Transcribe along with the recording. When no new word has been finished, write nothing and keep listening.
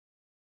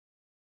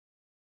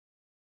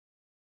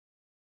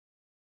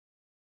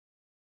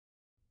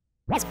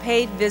has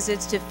paid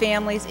visits to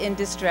families in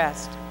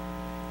distress.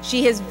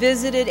 She has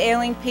visited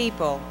ailing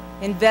people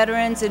in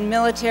veterans and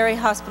military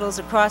hospitals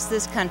across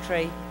this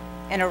country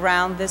and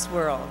around this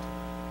world.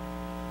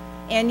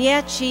 And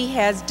yet she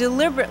has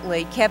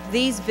deliberately kept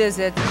these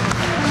visits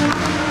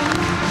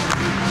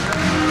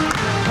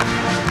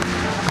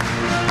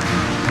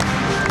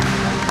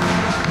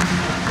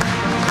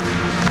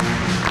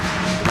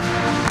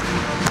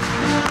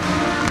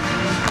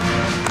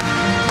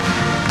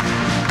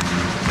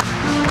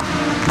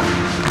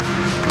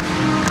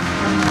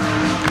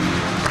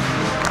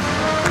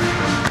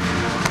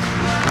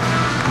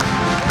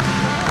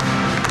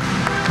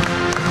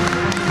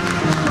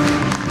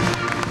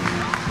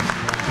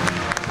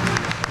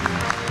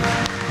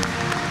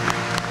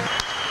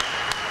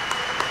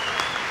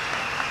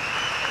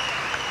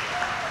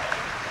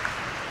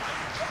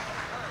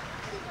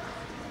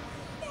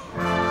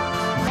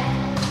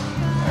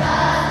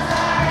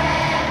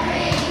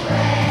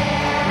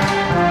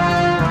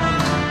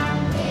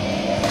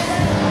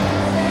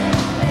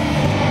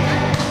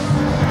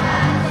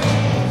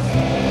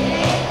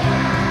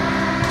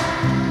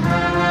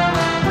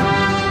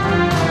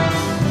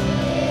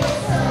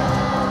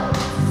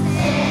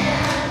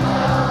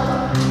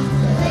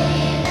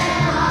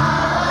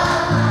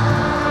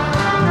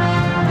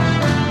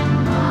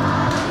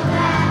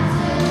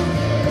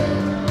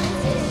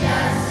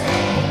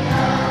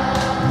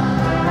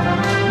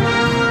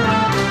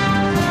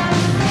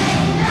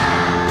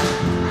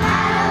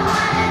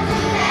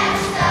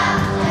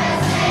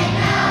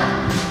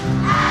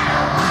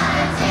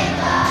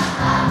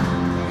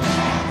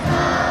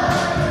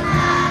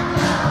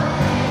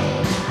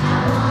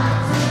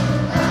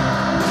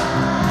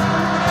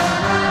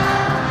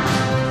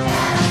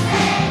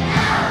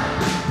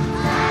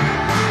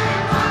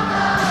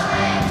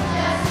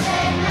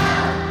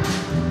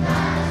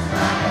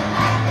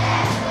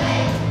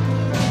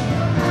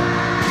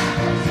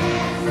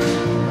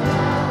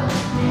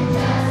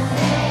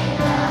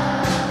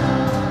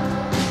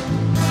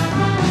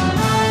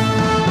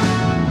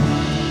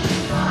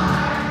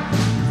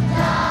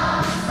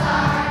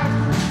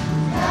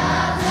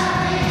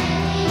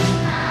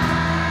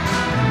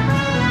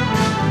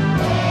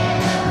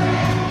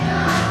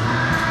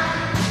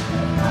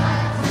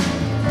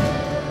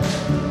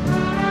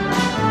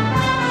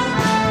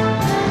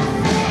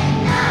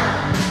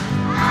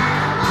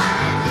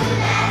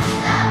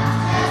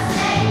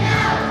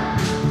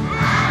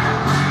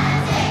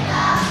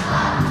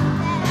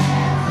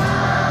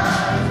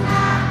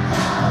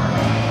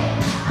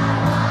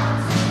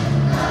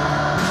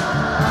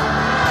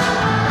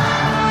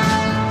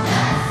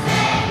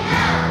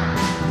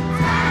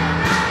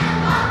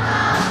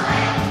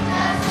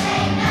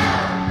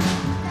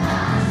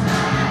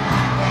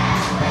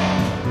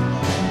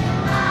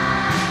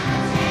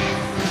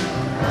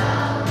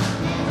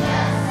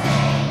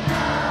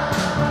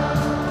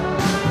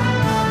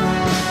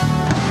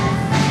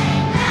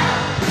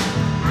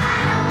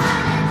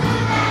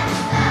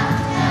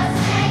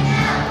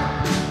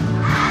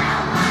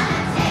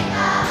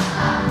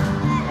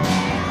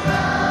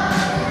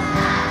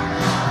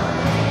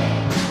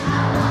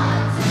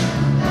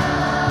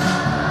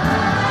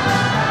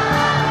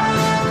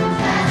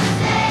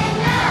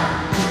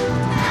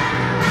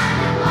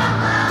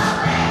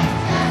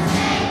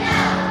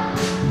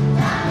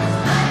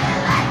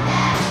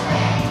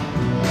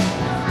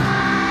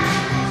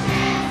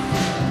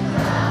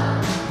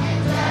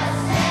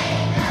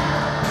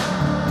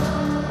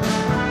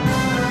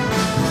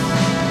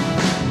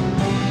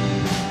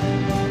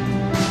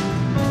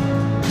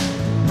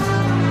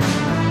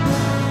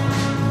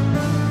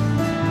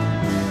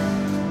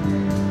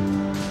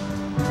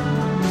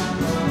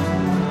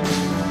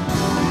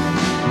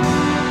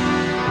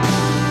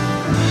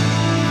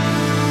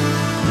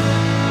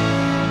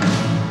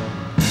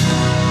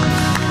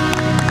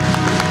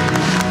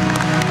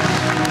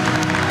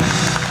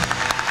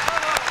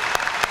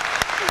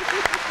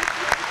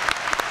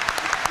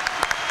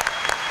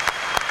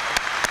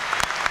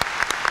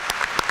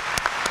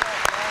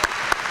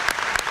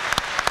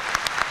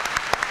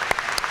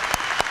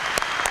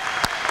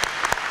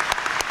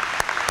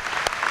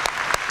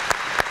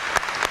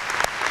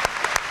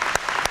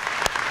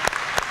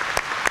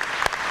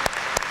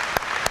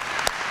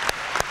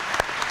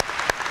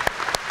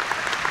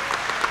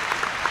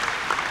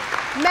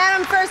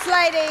Madam First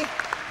Lady,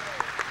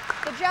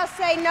 the Just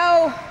Say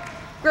No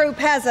group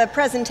has a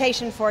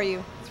presentation for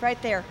you. It's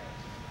right there.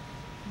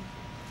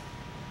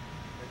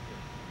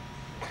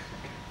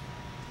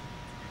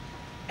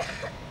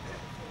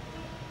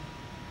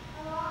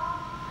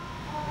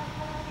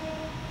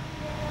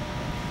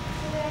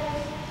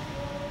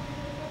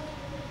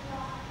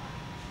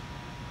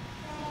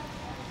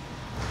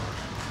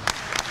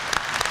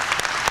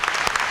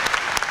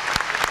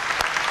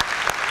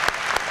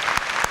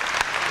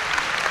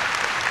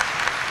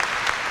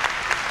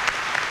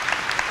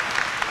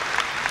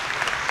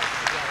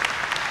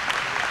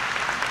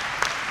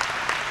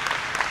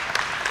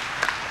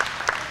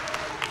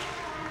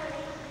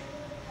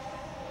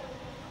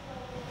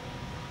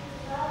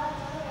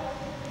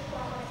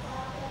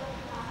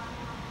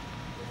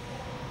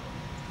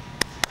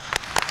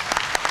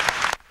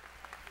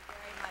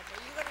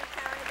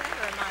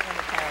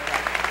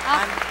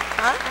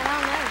 Huh? I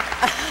don't know.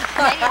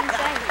 They didn't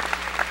say it.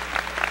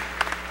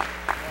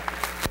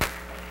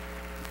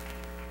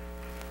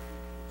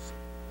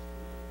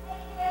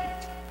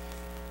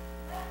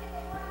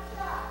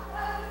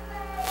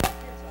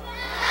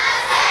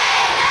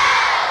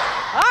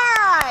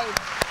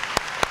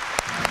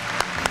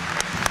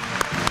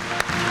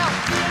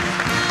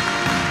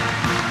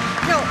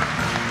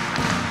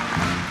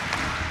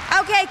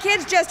 Okay,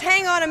 kids, just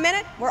hang on a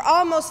minute. We're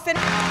almost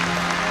finished.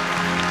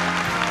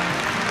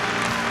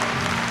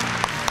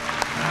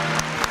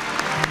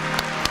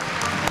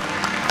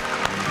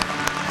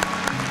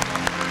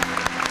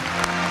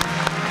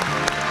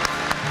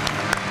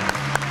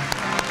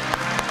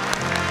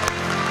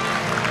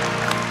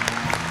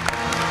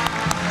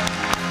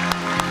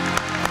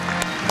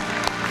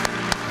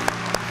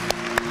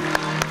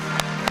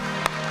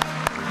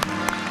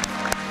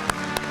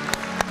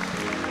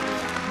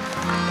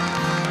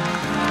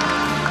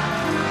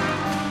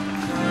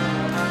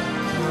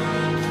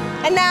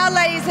 And now,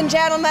 ladies and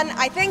gentlemen,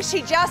 I think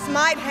she just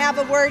might have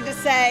a word to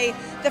say,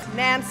 the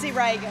Nancy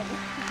Reagan.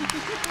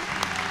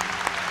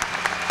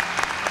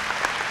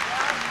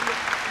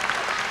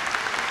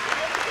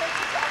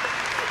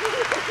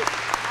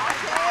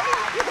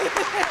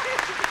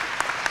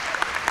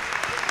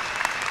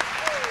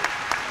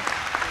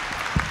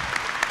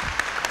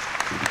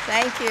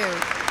 Thank you.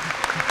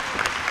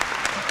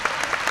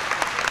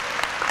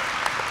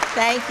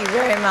 Thank you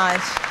very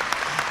much.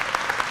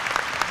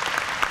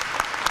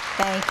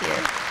 Thank you.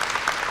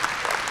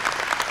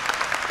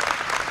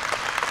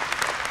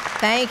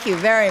 Thank you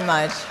very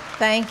much.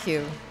 Thank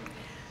you.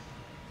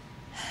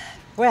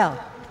 Well,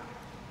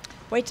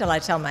 wait till I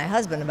tell my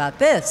husband about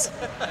this.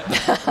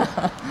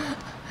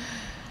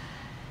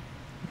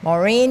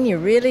 Maureen, you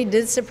really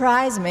did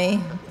surprise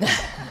me.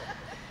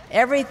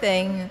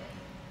 Everything.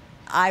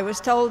 I was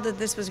told that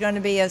this was going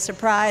to be a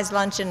surprise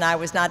luncheon. I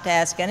was not to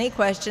ask any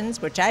questions,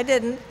 which I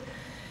didn't,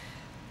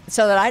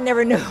 so that I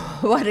never knew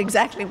what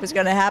exactly was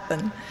going to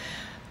happen.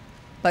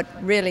 But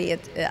really,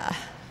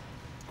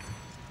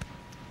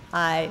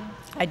 I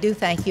do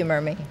thank you,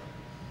 Murmy.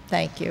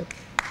 Thank you.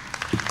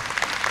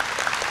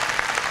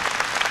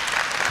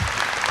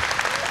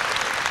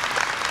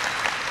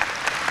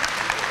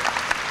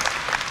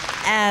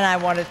 And I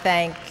want to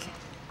thank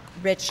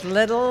Rich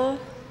Little,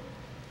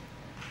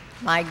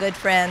 my good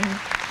friend,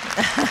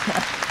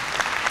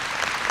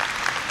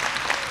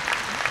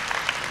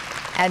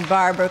 and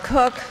Barbara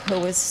Cook, who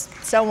was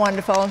so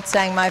wonderful,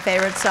 sang my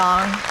favorite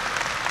song,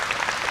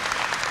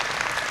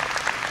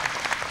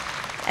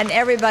 and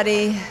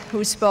everybody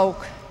who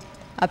spoke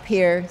up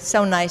here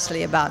so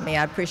nicely about me.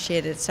 I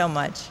appreciate it so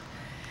much.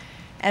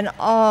 And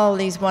all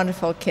these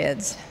wonderful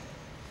kids.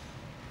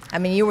 I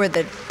mean, you were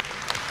the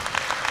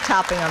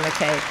topping on the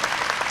cake.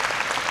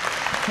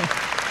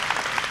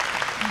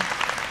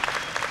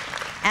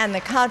 And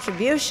the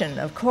contribution,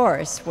 of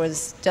course,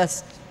 was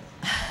just,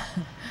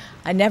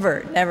 I never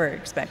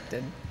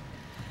expected.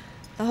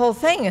 The whole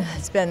thing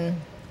has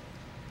been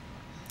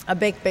a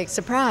big, big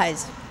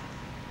surprise.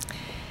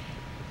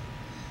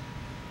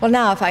 Well,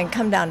 now, if I can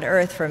come down to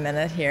earth for a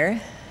minute here.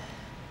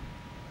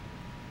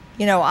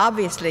 You know,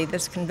 obviously,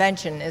 this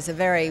convention is a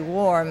very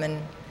warm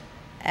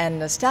and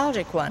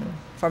nostalgic one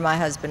for my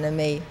husband and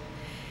me.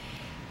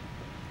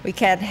 We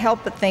can't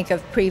help but think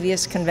of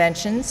previous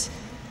conventions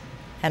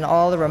and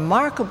all the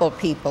remarkable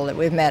people that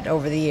we've met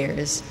over the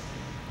years.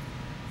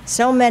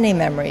 So many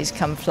memories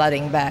come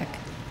flooding back.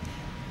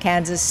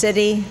 Kansas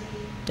City,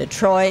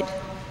 Detroit,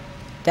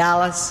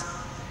 Dallas.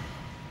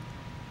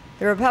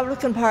 The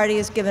Republican Party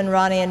has given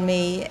Ronnie and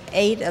me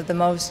 8 of the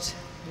most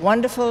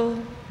wonderful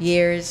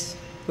years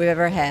we've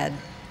ever had.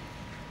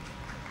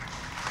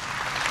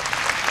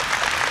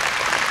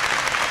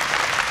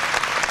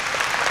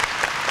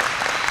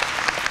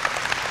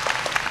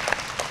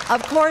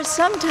 Of course,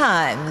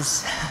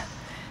 sometimes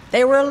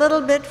they were a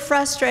little bit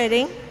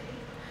frustrating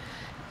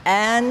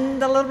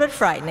and a little bit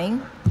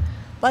frightening,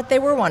 but they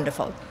were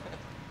wonderful.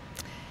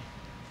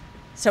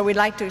 So I'd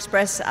like to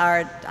express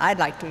our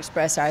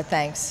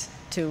thanks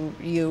to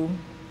you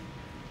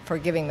for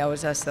giving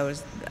us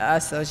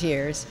those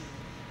years.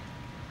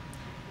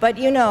 But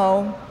you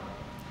know,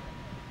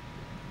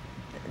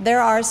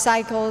 there are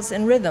cycles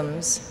and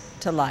rhythms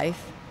to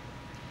life.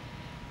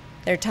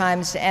 There are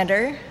times to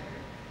enter,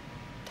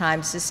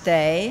 times to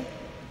stay,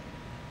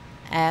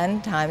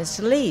 and times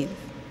to leave.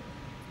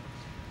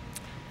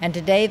 And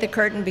today the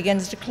curtain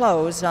begins to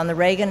close on the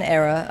Reagan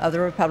era of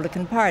the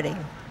Republican Party.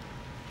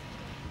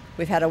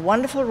 We've had a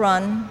wonderful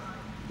run,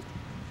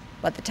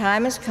 but the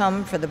time has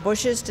come for the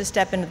Bushes to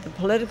step into the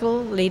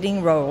political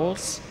leading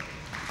roles.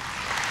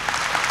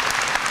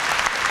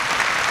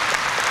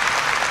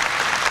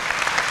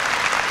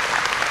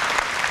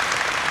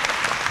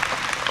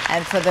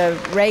 And for the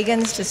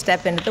Reagans to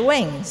step into the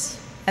wings.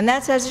 And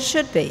that's as it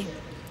should be.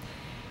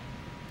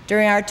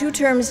 During our 2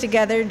 terms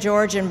together,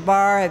 George and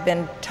Barr have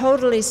been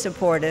totally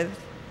supportive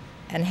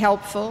and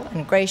helpful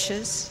and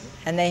gracious,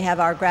 and they have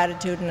our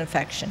gratitude and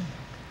affection.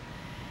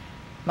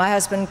 My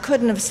husband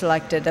couldn't have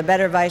selected a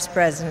better vice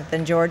president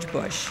than George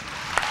Bush.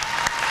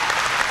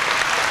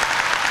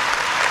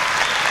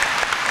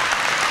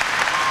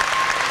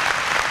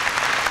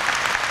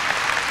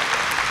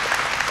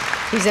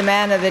 He's a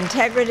man of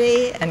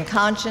integrity and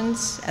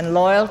conscience and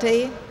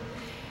loyalty,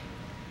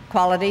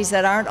 qualities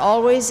that aren't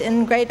always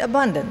in great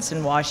abundance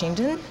in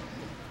Washington.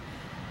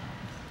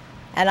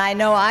 And I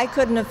know I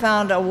couldn't have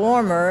found a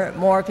warmer,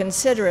 more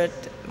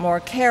considerate,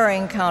 more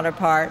caring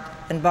counterpart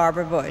than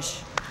Barbara Bush.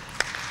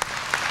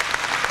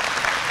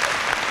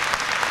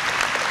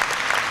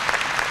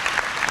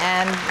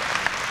 And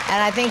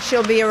I think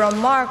she'll be a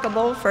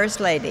remarkable First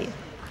Lady.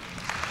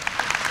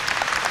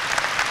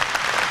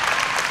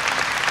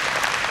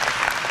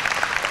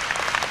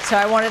 So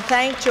I want to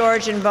thank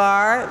George and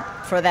Bar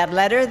for that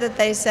letter that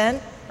they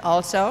sent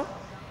also.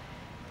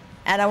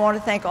 And I want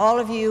to thank all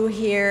of you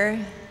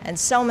here and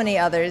so many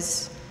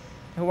others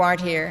who aren't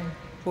here,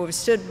 who have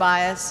stood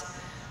by us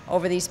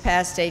over these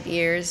past 8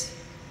 years.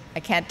 I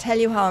can't tell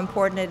you how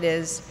important it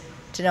is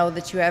to know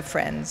that you have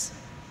friends.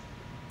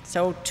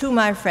 So to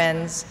my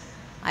friends,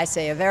 I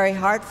say a very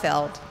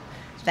heartfelt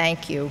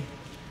thank you.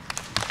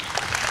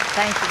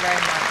 Thank you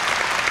very much.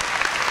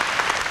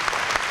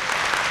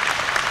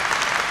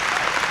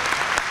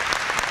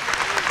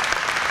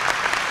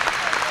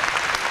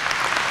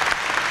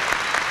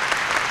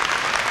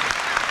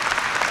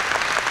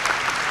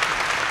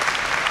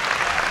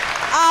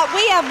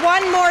 We have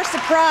one more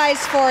surprise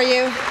for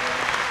you.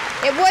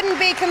 It wouldn't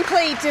be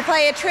complete to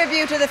pay a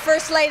tribute to the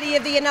First Lady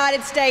of the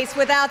United States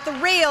without the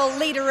real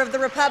leader of the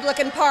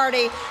Republican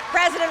Party,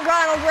 President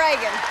Ronald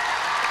Reagan.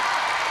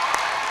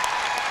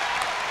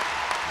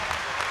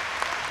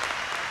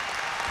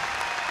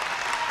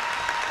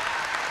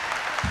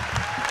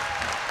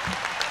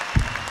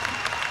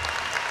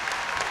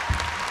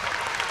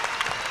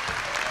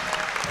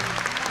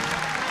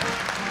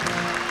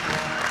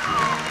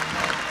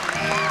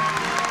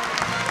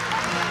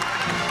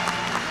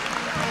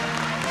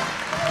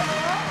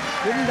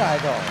 Didn't I,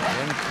 though?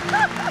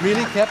 And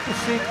really kept a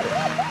secret.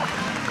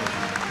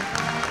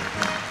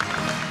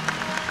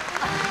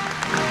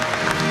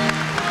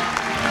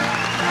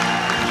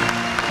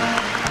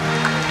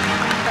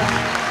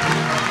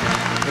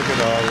 Look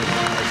at all this.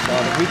 I saw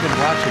that. We've been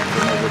watching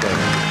from over there.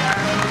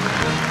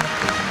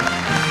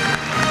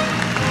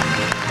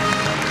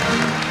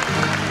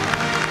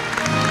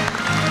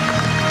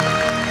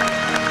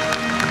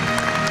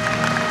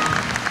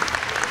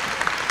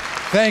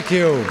 Thank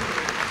you.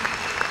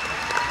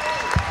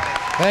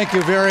 Thank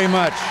you very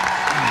much. I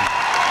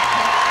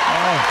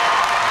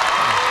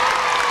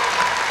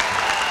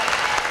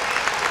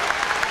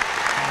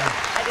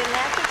didn't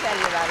have to tell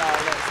you about all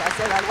this. I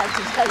said I'd have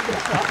to tell you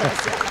about all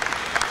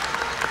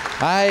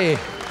this.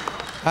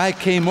 I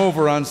came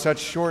over on such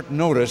short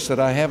notice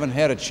that I haven't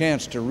had a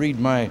chance to read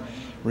my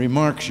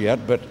remarks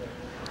yet, but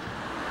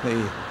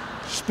the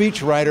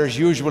speech writers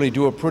usually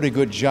do a pretty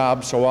good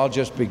job, so I'll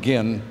just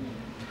begin.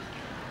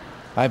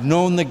 I've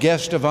known the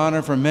guest of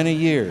honor for many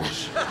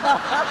years.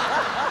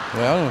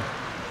 Well,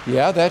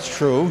 yeah, that's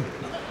true.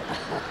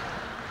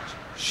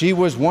 She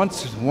was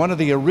once one of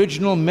the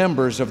original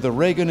members of the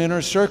Reagan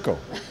Inner Circle.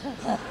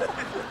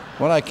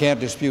 Well, I can't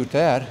dispute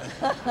that.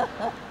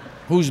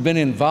 Who's been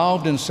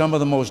involved in some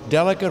of the most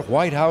delicate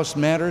White House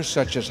matters,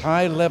 such as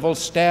high-level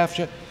staff.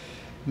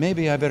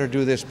 Maybe I better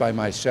do this by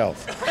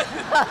myself.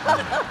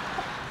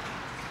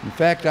 In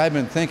fact, I've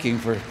been thinking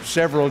for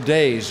several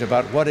days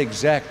about what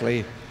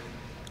exactly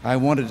I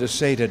wanted to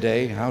say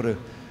today, how to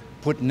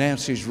put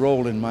Nancy's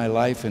role in my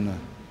life in a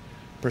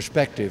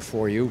perspective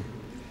for you.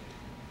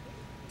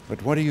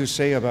 But what do you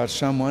say about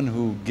someone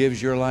who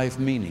gives your life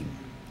meaning?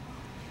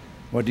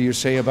 What do you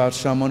say about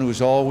someone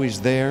who's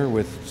always there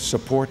with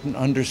support and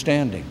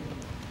understanding?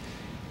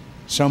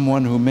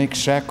 Someone who makes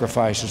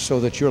sacrifices so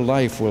that your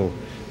life will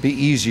be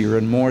easier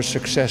and more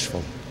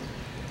successful.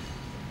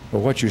 But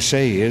what you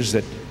say is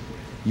that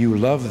you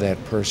love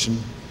that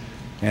person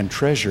and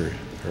treasure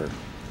her.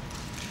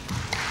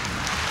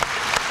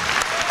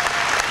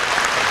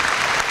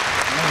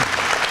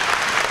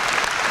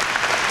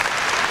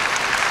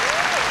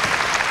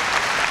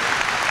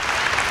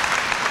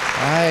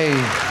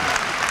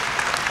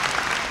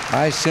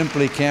 I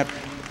simply can't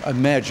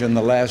imagine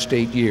the last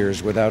 8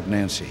 years without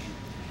Nancy.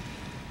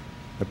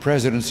 The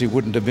presidency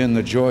wouldn't have been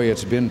the joy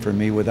it's been for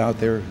me without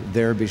her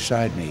there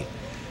beside me.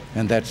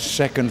 And that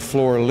second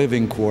floor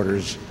living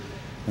quarters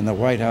in the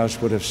White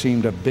House would have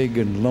seemed a big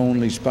and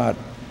lonely spot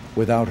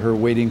without her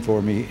waiting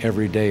for me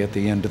every day at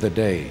the end of the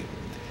day.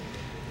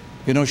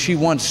 You know, she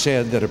once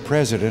said that a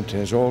president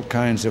has all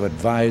kinds of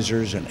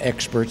advisors and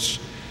experts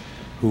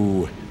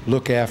who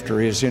look after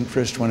his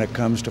interest when it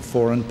comes to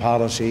foreign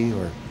policy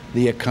or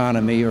the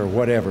economy or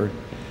whatever,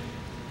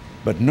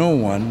 but no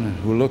one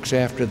who looks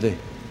after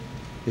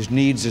his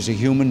needs as a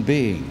human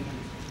being.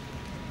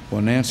 Well,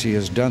 Nancy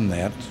has done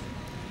that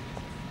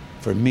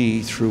for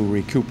me through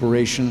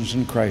recuperations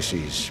and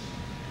crises.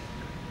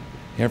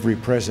 Every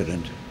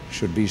president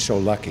should be so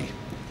lucky.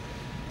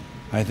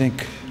 I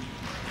think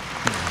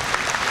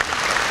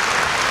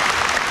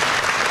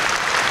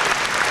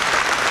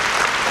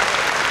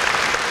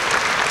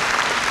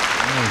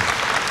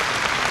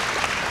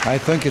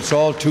it's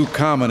all too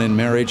common in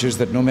marriages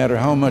that no matter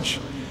how much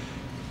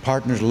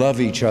partners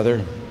love each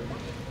other,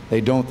 they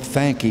don't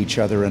thank each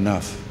other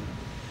enough.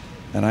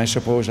 And I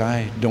suppose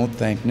I don't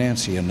thank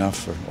Nancy enough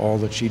for all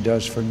that she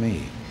does for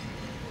me.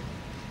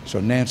 So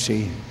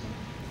Nancy,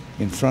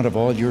 in front of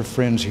all your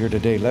friends here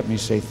today, let me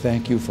say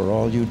thank you for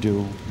all you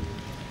do.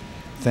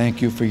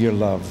 Thank you for your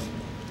love.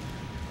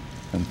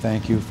 And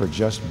thank you for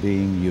just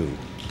being you.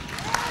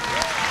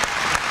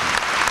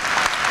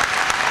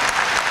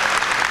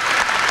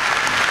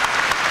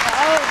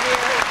 Oh,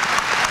 dear.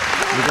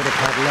 You got a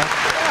paddle up?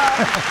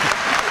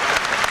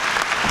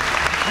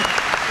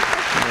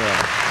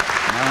 Yeah.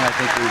 Now I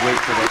think we wait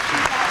for that.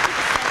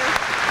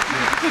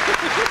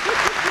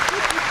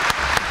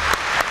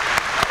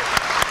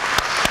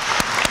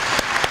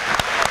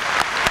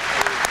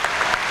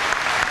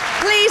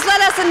 Please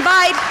let us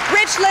invite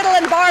Rich Little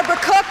and Barbara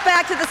Cook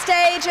back to the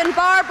stage, and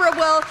Barbara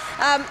will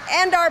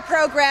end our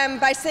program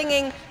by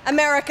singing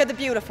America the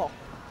Beautiful.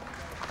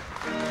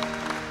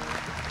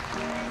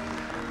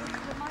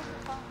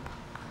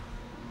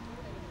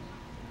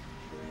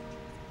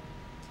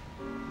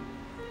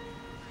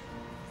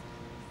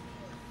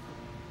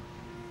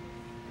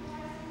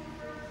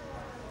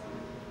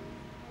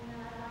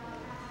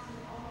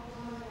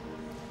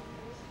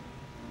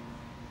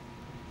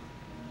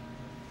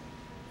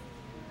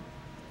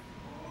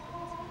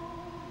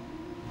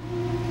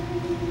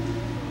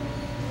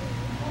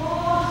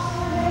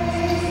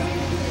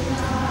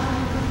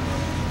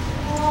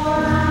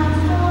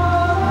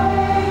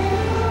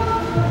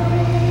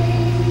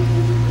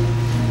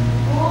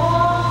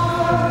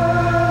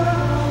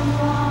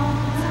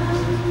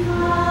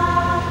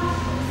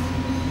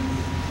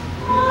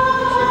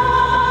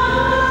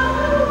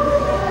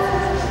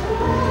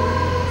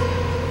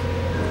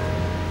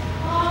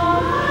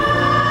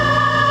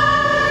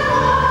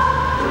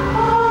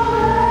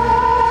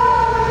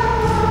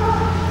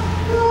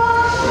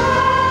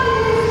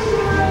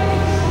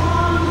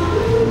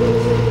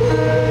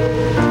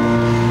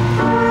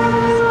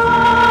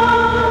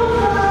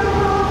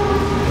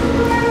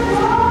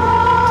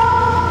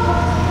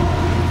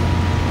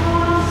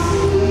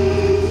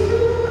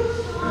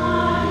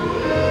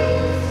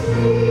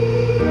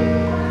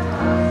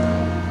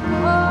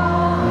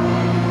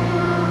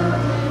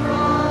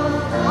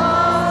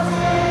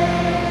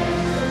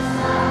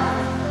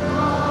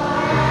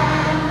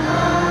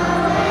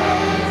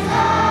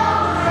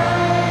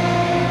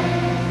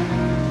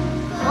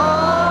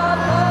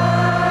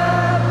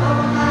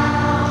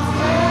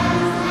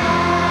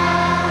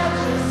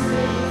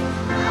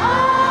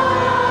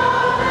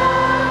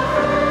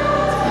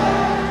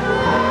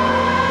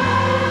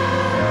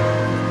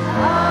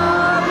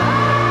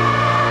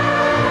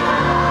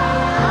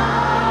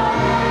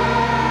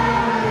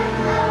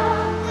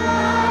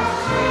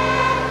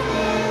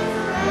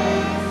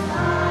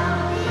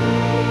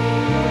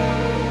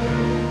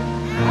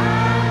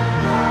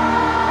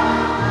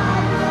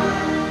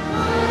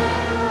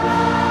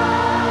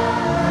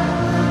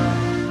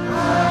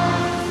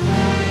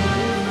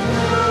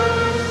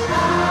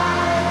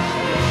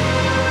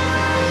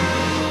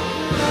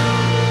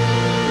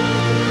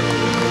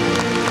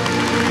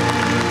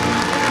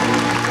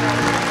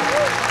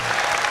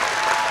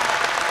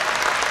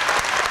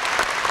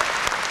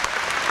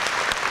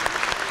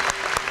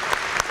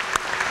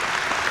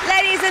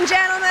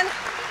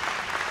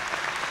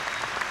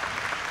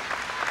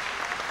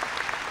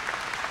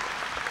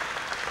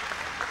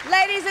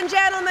 Ladies and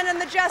gentlemen,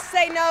 and the Just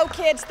Say No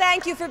kids,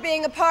 thank you for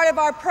being a part of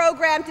our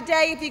program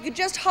today. If you could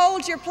just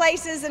hold your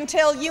places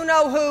until you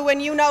know who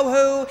and you know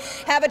who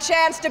have a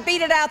chance to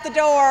beat it out the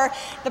door.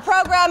 The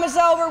program is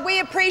over. We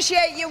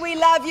appreciate you. We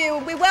love you.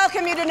 We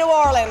welcome you to New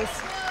Orleans.